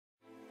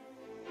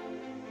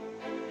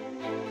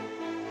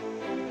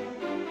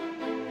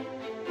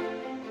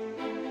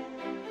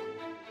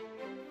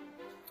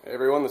Hey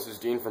everyone, this is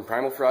Dean from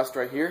Primalfrost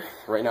right here.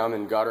 Right now I'm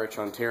in Goderich,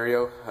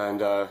 Ontario, and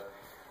we're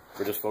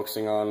just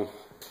focusing on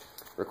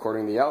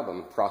recording the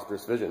album,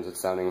 Prosperous Visions. It's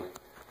sounding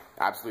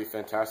absolutely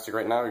fantastic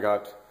right now. We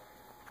got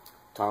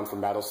Tom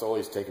from Battle Soul.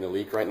 He's taking a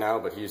leak right now,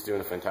 but he's doing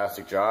a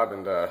fantastic job,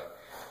 and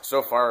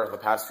so far, the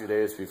past few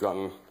days, we've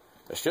gotten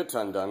a shit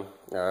ton done.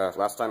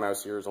 Last time I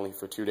was here was only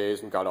for 2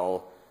 days, and got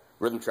all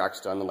rhythm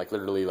tracks done in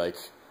literally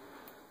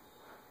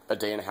a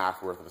day and a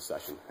half worth of a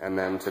session. And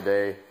then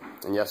today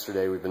and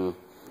yesterday we've been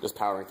just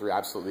powering through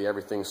absolutely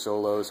everything,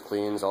 solos,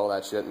 cleans, all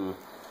that shit, and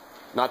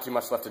not too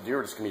much left to do.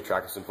 We're just going to be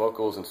tracking some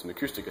vocals and some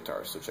acoustic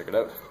guitars, so check it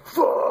out.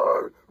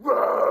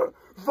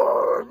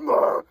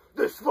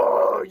 This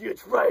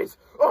voyage race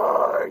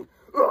on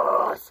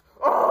us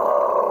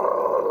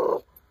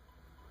all.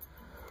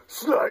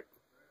 Snake.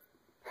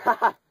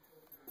 No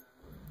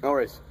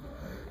worries.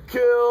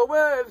 Kill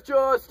with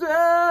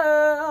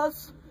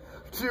justice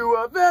to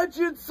a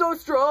vengeance so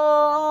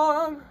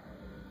strong.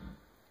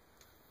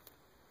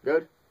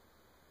 Good?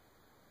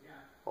 Yeah.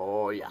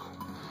 Oh, yeah.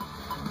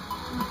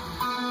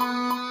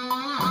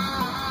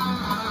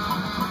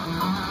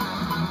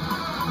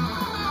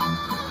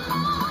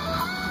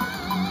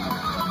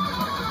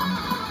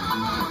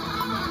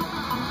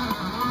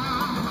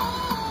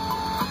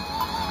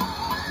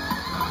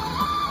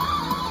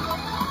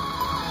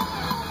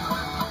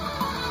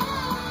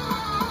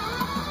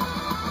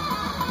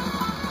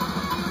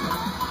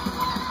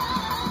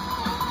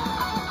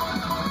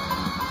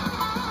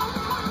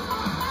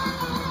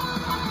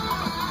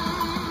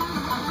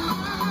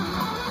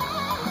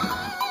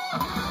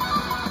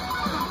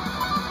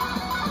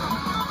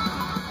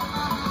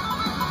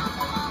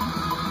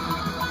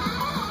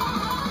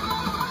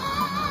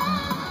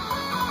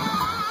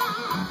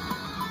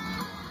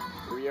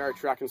 We are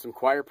tracking some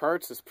choir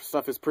parts. This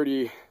stuff is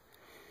pretty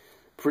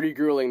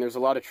grueling. There's a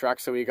lot of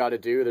tracks that we got to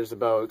do. There's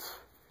about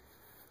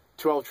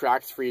 12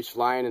 tracks for each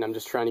line, and I'm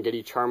just trying to get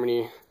each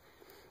harmony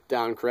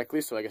down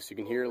correctly, so I guess you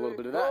can hear a little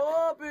bit of that.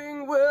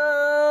 Hoping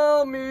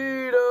we'll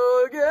meet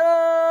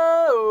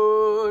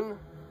again.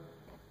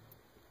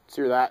 Let's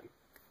hear that.